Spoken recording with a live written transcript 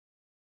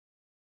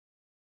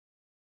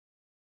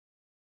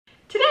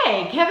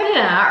Today, Kevin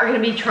and I are going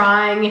to be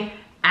trying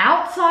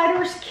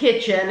Outsiders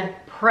Kitchen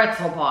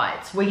Pretzel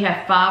Bites. We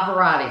have 5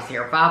 varieties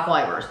here, 5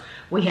 flavors.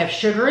 We have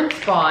sugar and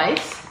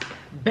spice,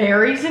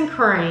 berries and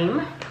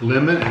cream,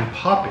 lemon and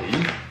poppy,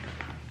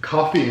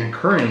 coffee and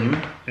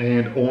cream,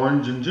 and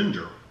orange and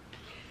ginger.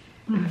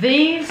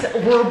 These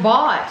were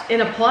bought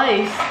in a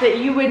place that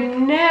you would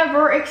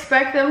never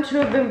expect them to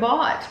have been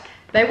bought.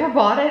 They were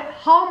bought at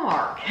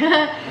Hallmark.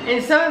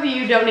 And some of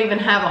you don't even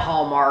have a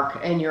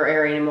Hallmark in your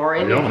area anymore.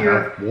 And We only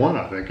have one,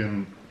 I think,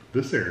 in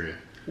this area.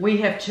 We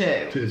have 2.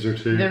 Is there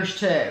 2? There's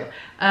 2.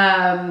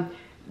 And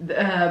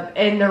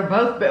they're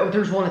both,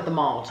 there's one at the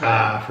mall too.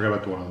 I forgot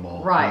about the one in the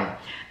mall. Right.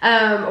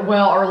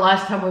 Well, our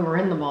last time we were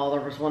in the mall,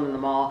 there was one in the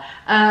mall.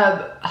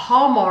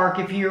 Hallmark,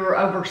 if you're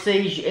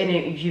overseas and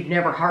if you've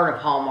never heard of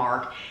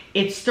Hallmark,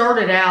 it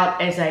started out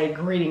as a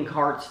greeting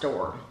card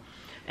store.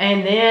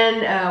 And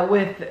then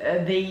with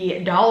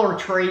the Dollar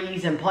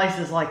Trees and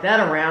places like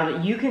that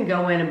around, you can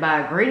go in and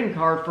buy a greeting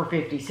card for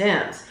 50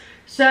 cents.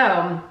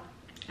 So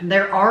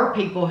there are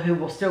people who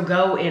will still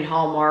go in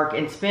Hallmark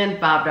and spend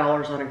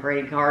 $5 on a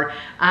greeting card.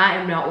 I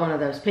am not one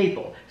of those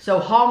people. So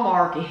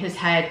Hallmark has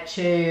had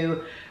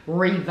to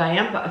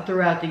revamp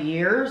throughout the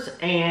years,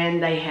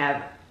 and they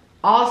have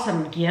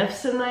awesome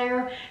gifts in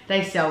there.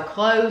 They sell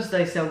clothes,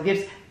 they sell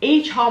gifts.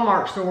 Each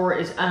Hallmark store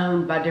is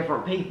owned by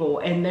different people,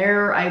 and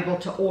they're able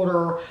to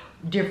order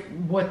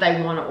what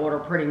they want to order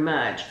pretty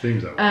much.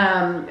 Seems that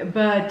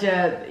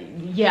way.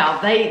 Yeah,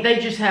 they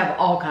just have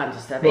all kinds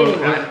of stuff. Well,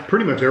 anyway,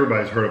 pretty much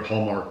everybody's heard of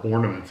Hallmark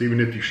ornaments. Even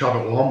if you shop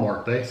at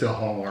Walmart, they sell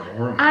Hallmark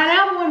ornaments. And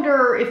I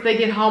wonder if they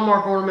get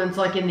Hallmark ornaments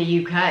like in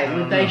the UK.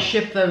 Would they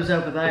ship those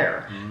over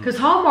there? Because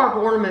Hallmark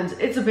ornaments,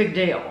 it's a big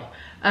deal.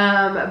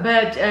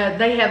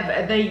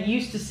 They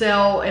used to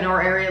sell in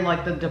our area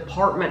like the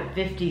Department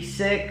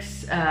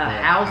 56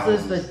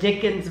 houses, the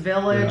Dickens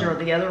Village or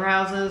the other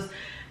houses,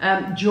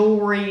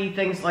 jewelry,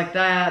 things like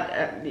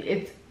that.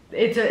 It's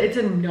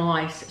a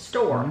nice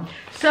store.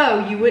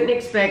 So you wouldn't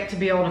expect to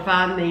be able to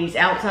find these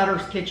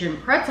Outsiders Kitchen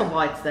Pretzel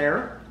Bites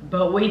there,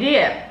 but we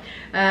did.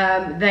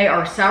 They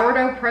are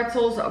sourdough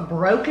pretzels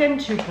broken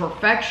to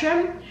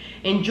perfection.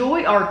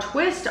 Enjoy our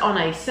twist on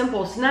a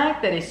simple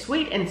snack that is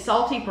sweet and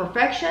salty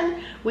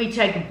perfection. We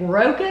take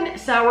broken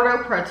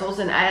sourdough pretzels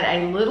and add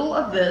a little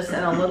of this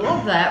and a little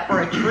of that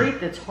for a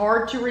treat that's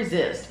hard to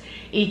resist.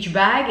 Each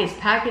bag is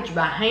packaged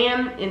by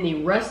hand in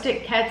the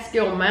rustic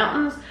Catskill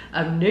Mountains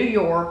of New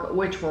York,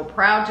 which we're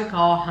proud to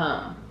call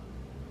home.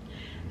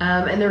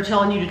 And they're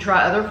telling you to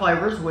try other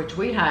flavors, which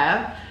we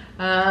have.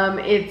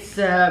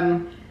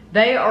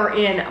 They are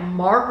in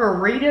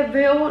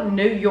Margaritaville,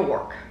 New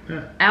York.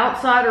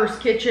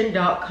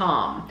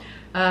 Outsiderskitchen.com.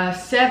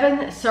 7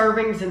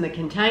 servings in the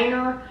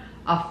container.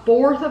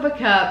 1/4 of a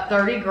cup,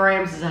 30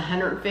 grams is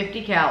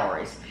 150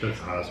 calories. That's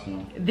the highest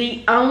one.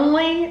 The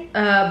only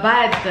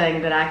bad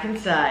thing that I can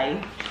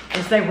say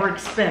is they were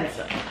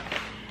expensive.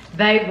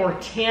 They were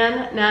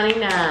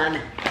 $10.99.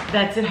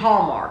 That's at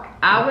Hallmark.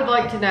 I would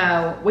like to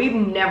know, we've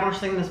never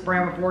seen this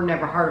brand before,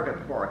 never heard of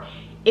it before.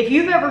 If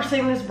you've ever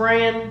seen this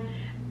brand,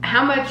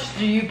 how much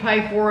do you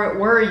pay for it?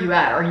 Where are you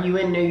at? Are you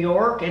in New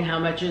York? And how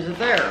much is it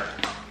there?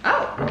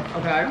 Oh,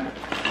 okay.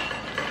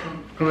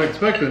 I'm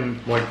expecting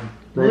like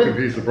broken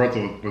piece of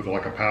pretzel with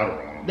like a powder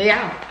on them.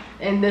 Yeah,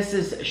 and this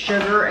is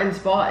sugar and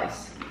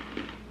spice.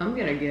 I'm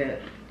gonna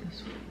get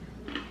this one.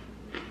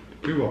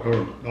 Pretty well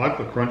covered. I like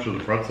the crunch of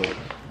the pretzel.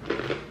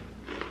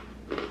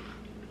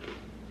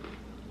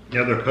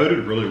 Yeah, they're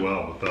coated really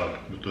well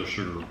with the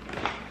sugar.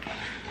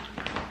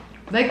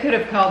 They could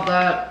have called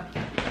that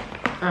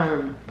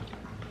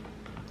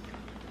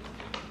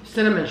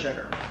cinnamon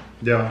sugar.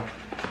 Yeah.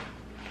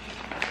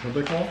 What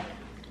they call?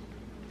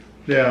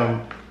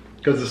 Yeah,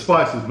 because the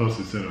spice is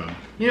mostly cinnamon.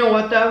 You know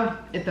what though?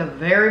 At the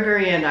very,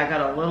 very end, I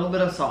got a little bit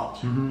of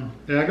salt.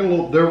 Yeah, I got a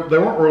little. They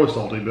weren't really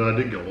salty, but I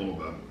did get a little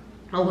bit.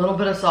 A little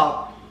bit of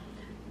salt.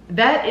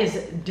 That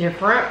is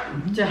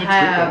different to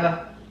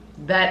have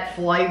that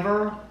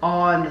flavor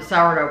on the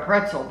sourdough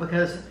pretzel,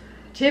 because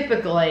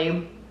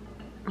typically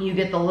you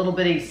get the little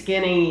bitty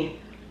skinny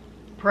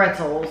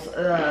pretzels.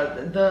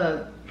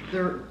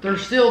 They're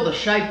still the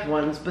shaped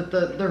ones, but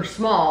they're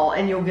small,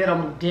 and you'll get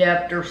them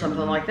dipped or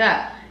something like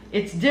that.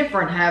 It's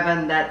different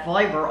having that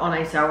flavor on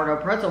a sourdough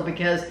pretzel,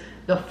 because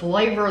the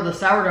flavor, the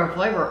sourdough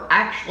flavor,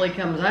 actually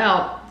comes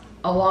out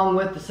along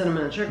with the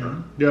cinnamon and sugar.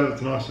 Yeah,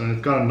 that's nice, and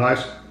it's got a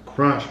nice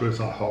crunch, but it's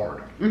not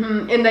hard.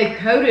 And they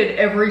coated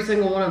every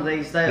single one of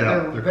these.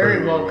 They're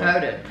very well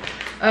coated.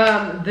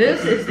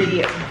 This is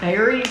the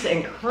berries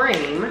and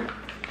cream.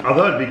 I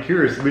thought I'd be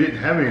curious. We didn't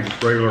have any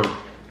just regular,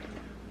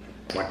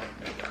 like,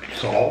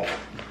 salt,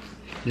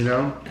 you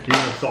know,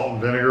 even salt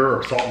and vinegar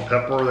or salt and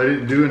pepper. They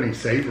didn't do any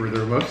savory.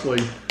 They're mostly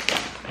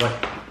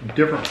like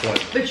different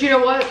flavors. But you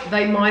know what?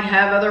 They might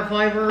have other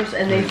flavors,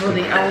 and these were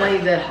the only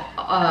that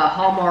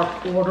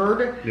Hallmark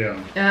ordered.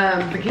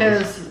 Yeah.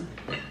 Because,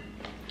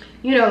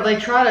 you know, they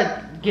try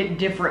to get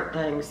different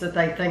things that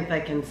they think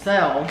they can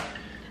sell.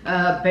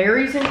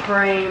 Berries and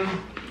cream,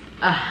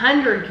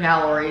 100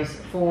 calories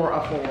for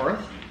 1/4.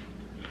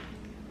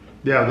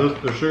 Yeah,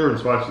 the sugar and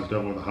spice is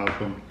definitely the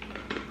highest one.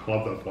 I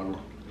love that flavor.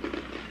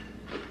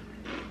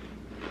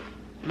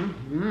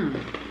 Mm-hmm.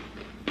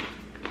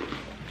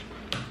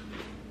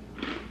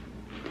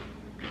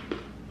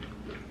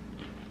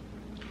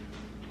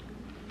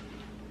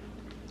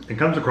 It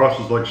comes across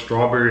as like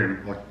strawberry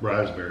and like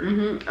raspberry.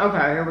 Mm-hmm.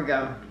 Okay, here we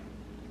go.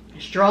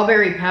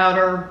 Strawberry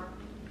powder,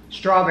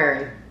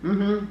 strawberry.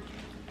 Mm-hmm.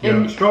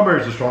 Yeah,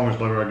 strawberry is the strongest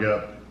flavor I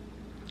get.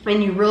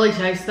 And you really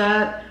taste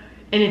that,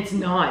 and it's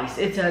nice.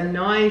 It's a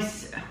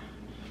nice,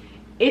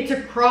 it's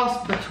a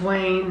cross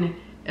between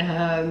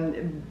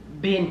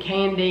being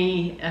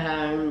candy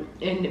and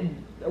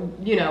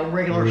you know,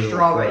 regular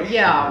strawberry.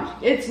 Yeah,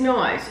 it's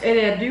nice. And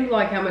I do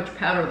like how much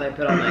powder they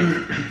put on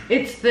these.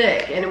 It's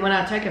thick, and when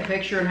I take a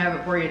picture and have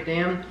it for you at the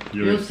end,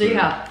 you'll see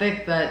how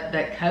thick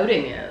that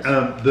coating is.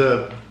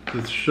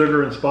 The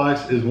sugar and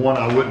spice is one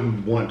I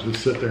wouldn't want to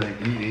sit there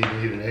and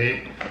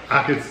eat.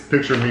 I could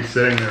picture me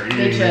sitting there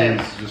eating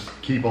these, just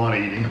keep on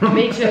eating.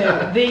 Me too.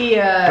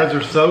 Because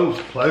they're so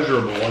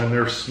pleasurable and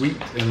they're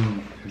sweet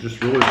and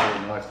just really, really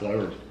nice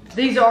flavors.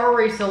 These are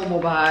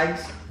resealable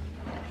bags,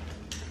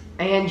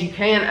 and you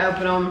can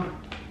open them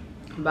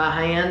by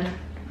hand.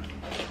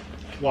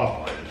 Why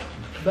fight it?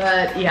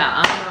 But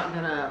yeah, I'm not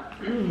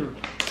gonna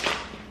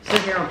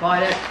sit here and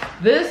fight it.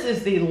 This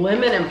is the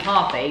lemon and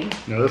poppy.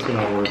 Now this one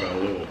I worry about a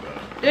little bit.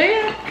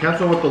 Yeah. Can't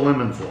tell what the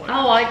lemon's like.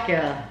 I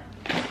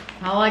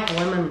like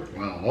lemon.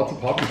 Wow, lots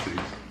of poppy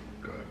seeds.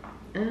 Good.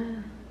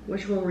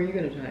 Which one were you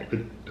gonna take?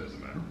 It doesn't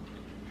matter.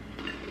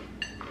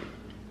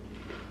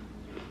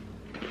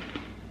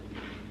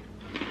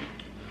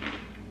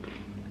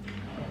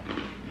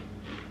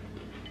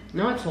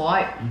 No, it's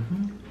light.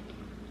 Mm-hmm.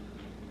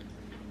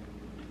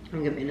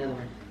 Give me another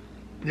one.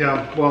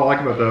 Yeah, well, I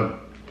like about the.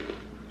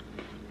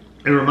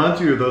 It reminds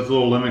you of those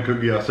little lemon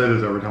cookies. I say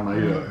this every time I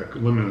eat a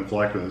lemon that's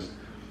like this.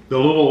 The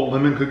little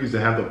lemon cookies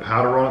that have the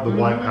powder on it, the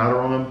white powder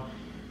on them.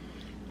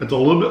 It's a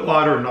little bit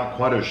lighter and not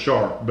quite as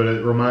sharp, but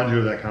it reminds you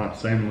of that kind of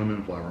same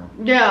lemon flavor.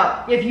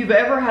 Yeah, if you've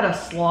ever had a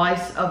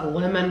slice of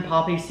lemon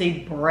poppy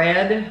seed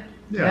bread,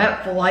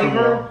 that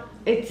flavor,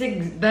 it's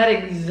that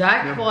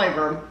exact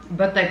flavor,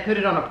 but they put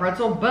it on a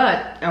pretzel.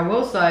 But I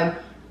will say,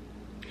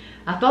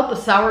 I thought the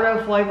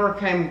sourdough flavor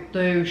came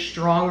through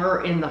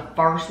stronger in the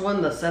first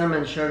one, the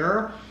cinnamon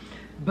sugar.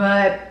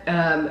 But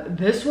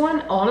this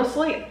one,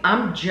 honestly,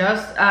 I'm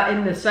just,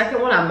 in the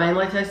second one, I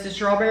mainly tasted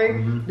strawberry.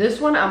 Mm-hmm.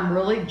 This one, I'm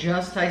really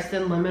just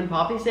tasting lemon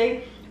poppy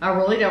seed. I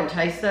really don't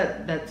taste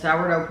that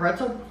sourdough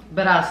pretzel,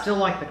 but I still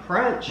like the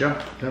crunch.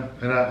 Yeah,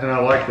 and I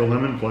like the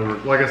lemon flavor.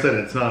 Like I said,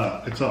 it's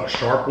not a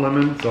sharp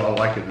lemon, so I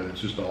like it that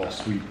it's just all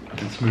sweet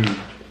and smooth.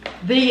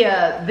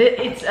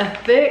 It's a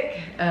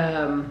thick,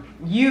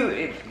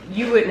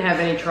 you wouldn't have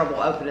any trouble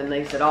opening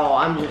these at all.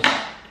 I'm just,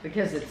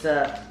 because it's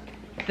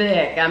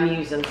thick, I'm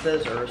using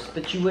scissors,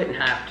 but you wouldn't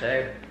have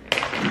to.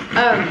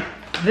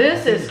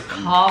 This is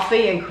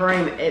coffee and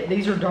cream.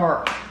 These are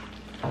dark.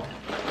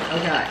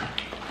 Okay.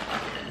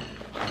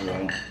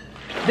 Wow.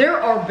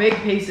 There are big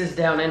pieces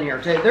down in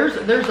here too.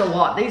 There's a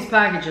lot. These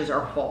packages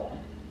are full.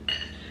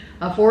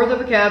 A fourth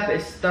of a cup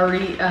is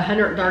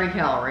 130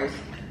 calories.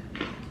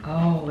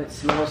 Oh, it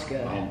smells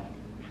good. Wow.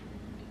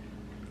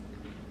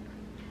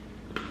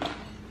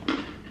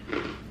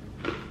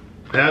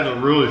 It has a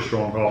really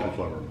strong coffee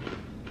flavor.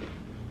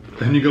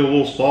 And you get a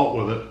little salt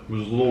with it,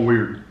 which is a little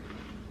weird.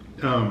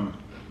 You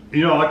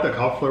know, I like that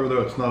coffee flavor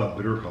though. It's not a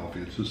bitter coffee.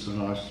 It's just a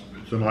nice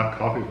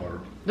coffee flavor.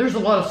 There's a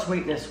lot of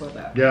sweetness with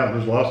it. Yeah,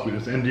 there's a lot of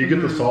sweetness. And do you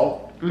get the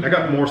salt? I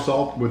got more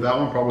salt with that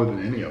one probably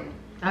than any of them.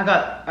 I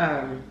got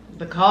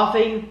the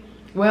coffee.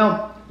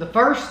 Well, the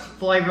first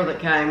flavor that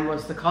came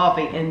was the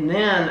coffee, and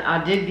then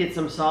I did get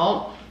some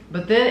salt.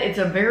 But then it's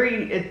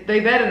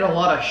they've added a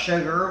lot of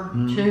sugar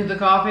to the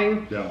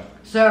coffee. Yeah.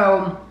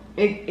 So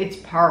it's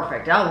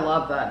perfect. I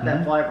love that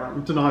flavor.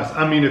 It's a nice.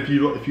 I mean, if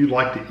you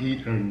like to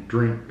eat and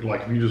drink,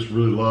 like if you just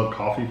really love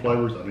coffee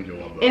flavors, I think you'll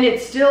love that. And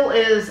it still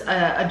is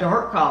a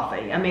dark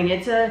coffee. I mean,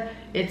 it's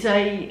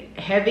a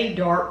heavy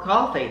dark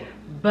coffee,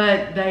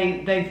 but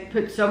they've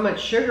put so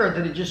much sugar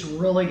that it just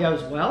really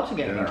goes well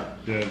together.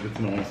 Yeah, it's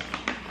nice.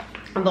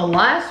 And the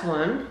last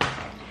one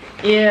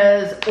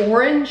is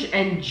orange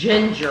and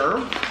ginger,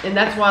 and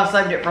that's why I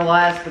saved it for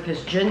last,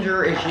 because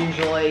ginger is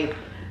usually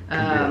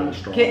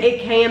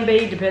it can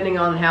be depending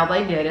on how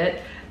they did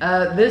it.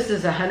 This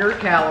is 100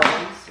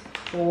 calories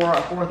for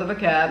a fourth of a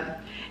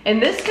cup,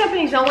 and this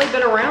company's only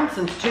been around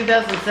since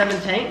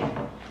 2017,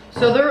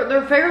 so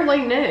they're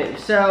fairly new.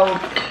 So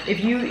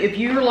if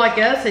you're like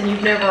us and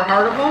you've never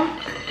heard of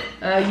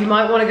them, you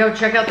might want to go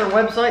check out their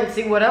website and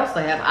see what else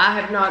they have. I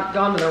have not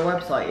gone to their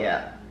website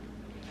yet.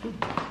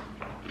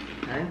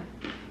 Okay.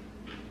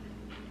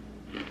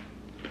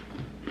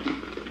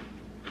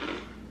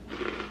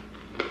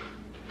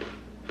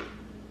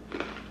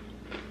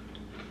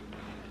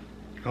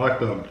 I like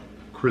the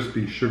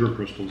crispy sugar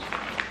crystals.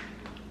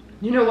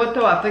 You know what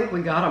though? I think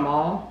we got them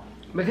all,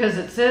 because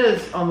it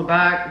says on the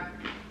back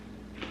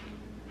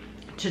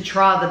to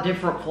try the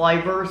different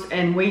flavors,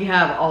 and we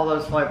have all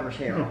those flavors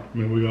here. Yeah, I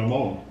mean, we got them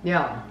all.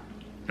 Yeah.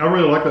 I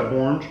really like that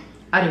orange.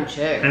 I do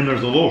too. And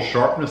there's a little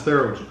sharpness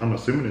there, which I'm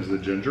assuming is the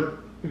ginger.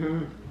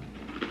 Mm-hmm.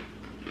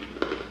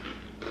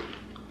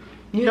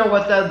 You know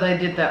what though? They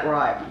did that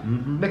right.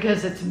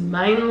 Because it's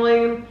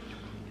mainly,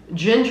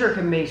 ginger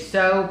can be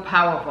so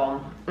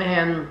powerful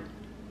and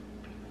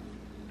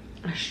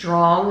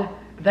strong.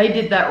 They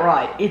did that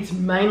right. It's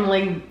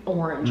mainly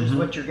orange is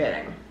what you're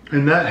getting.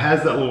 And that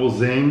has that little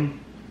zing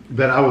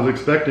that I was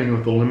expecting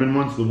with the lemon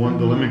ones, the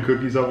lemon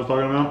cookies I was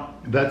talking about.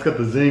 That's got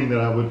the zing that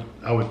I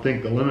would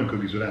think the lemon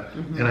cookies would have.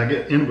 And I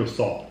get in with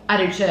salt. I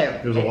do too.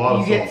 There's a lot of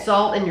salt. You get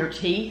salt in your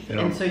teeth,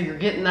 Yeah. and so you're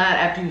getting that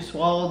after you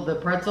swallowed the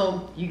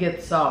pretzel, you get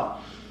the salt.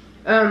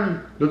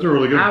 Those are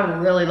really good. I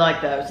really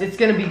like those. It's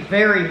going to be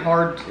very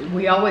hard.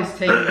 We always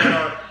tell you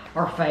what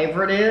our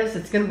favorite is.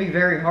 It's going to be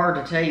very hard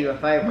to tell you a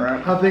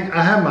favorite. I think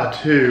I have my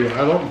two.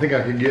 I don't think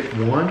I could get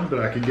one, but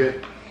I could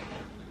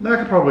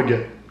probably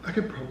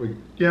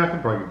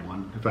get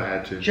one if I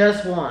had to.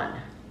 Just one.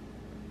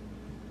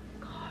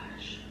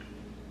 Gosh.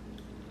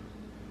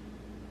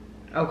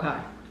 Okay.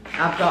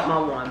 I've got my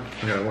one.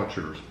 Yeah, what's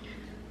yours?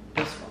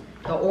 This one.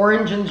 The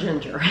orange and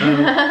ginger.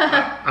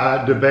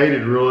 I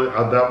debated really.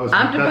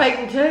 I'm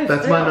debating too.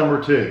 That's my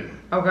number two.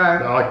 Okay.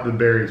 I like the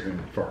berries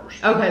one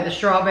first. Okay, the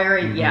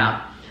strawberry,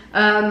 yeah.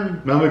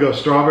 I'm gonna go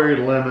strawberry,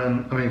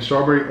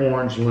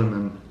 orange,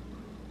 lemon,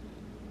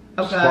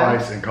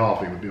 spice, and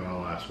coffee would be my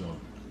last one.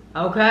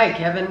 Okay,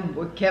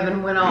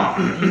 Kevin went off.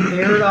 He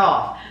veered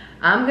off.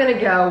 I'm gonna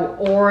go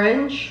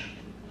orange.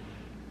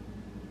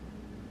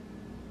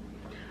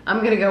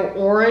 I'm gonna go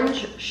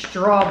orange,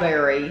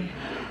 strawberry,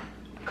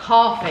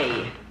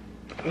 coffee,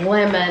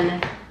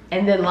 lemon,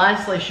 and then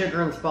lastly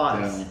sugar and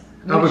spice,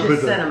 which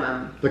is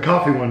cinnamon. The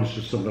coffee one is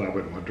just something I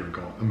wouldn't want to drink.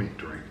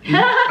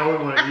 I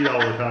wouldn't want to eat all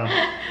the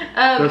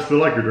time. Just feel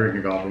like you're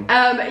drinking coffee.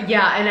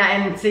 Yeah,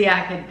 and see,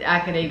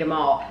 I could eat them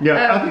all.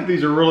 Yeah, I think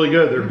these are really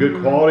good. They're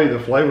good quality. The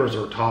flavors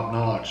are top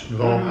notch.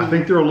 I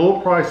think they're a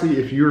little pricey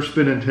if you're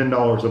spending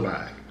 $10 a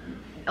bag.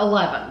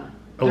 $11.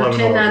 They're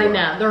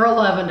 $10.99. They're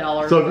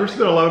 $11. So if you're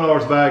spending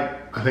 $11 a bag,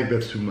 I think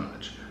that's too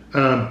much.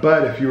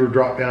 But if you were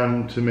dropped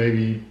down to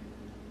maybe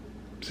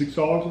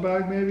 $6 a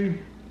bag, maybe.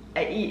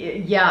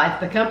 Yeah,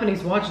 if the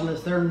company's watching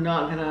this, they're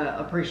not gonna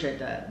appreciate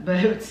that. But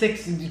it's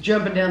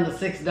jumping down to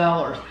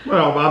 $6.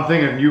 Well, I'm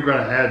thinking you're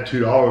gonna add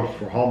 $2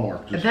 for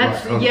Hallmark.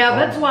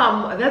 That's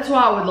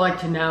why I would like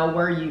to know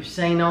where you've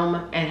seen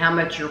them and how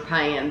much you're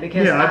paying.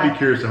 Because I'd be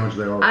curious how much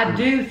they are. I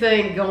do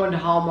think going to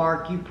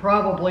Hallmark, you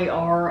probably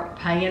are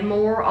paying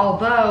more.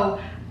 Although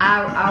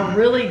I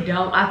really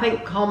don't. I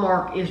think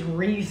Hallmark is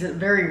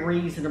very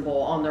reasonable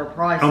on their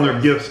prices. On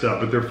their gift stuff,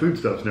 but their food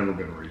stuff's never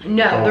been reasonable.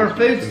 No, their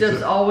food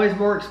stuff's always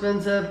more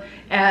expensive.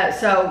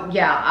 So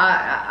yeah,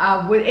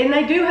 I would, and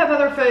they do have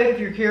other food if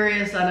you're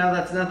curious. I know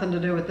that's nothing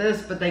to do with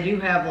this, but they do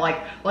have like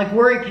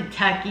we're in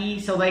Kentucky,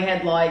 so they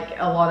had like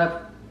a lot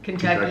of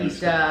Kentucky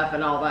stuff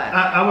and all that.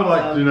 I would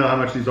like to know how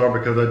much these are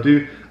because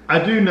I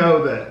do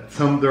know that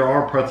there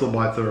are pretzel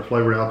bites that are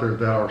flavored out there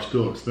that are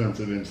still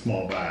expensive in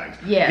small bags.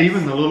 Yes.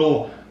 Even the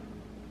little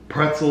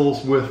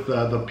pretzels with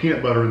the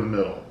peanut butter in the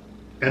middle,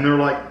 and they're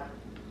like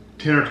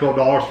 $10 or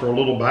 $12 for a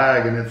little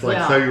bag, and it's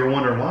like so you're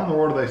wondering why in the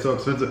world are they so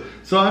expensive.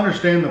 So I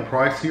understand the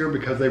price here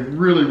because they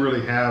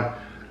really have.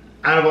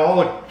 Out of all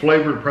the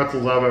flavored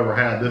pretzels I've ever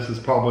had, this is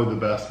probably the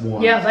best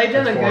one. Yeah, they've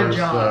done a good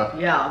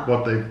job.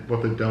 What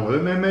they've done with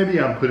it. And maybe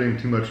I'm putting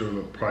too much of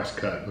a price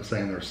cut with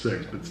saying they're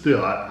 $6, but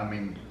still, I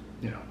mean.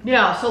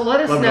 Yeah, so let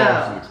us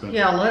know.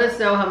 Yeah, let us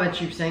know how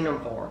much you've seen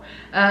them for.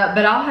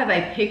 But I'll have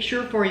a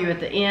picture for you at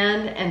the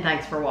end, and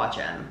thanks for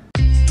watching.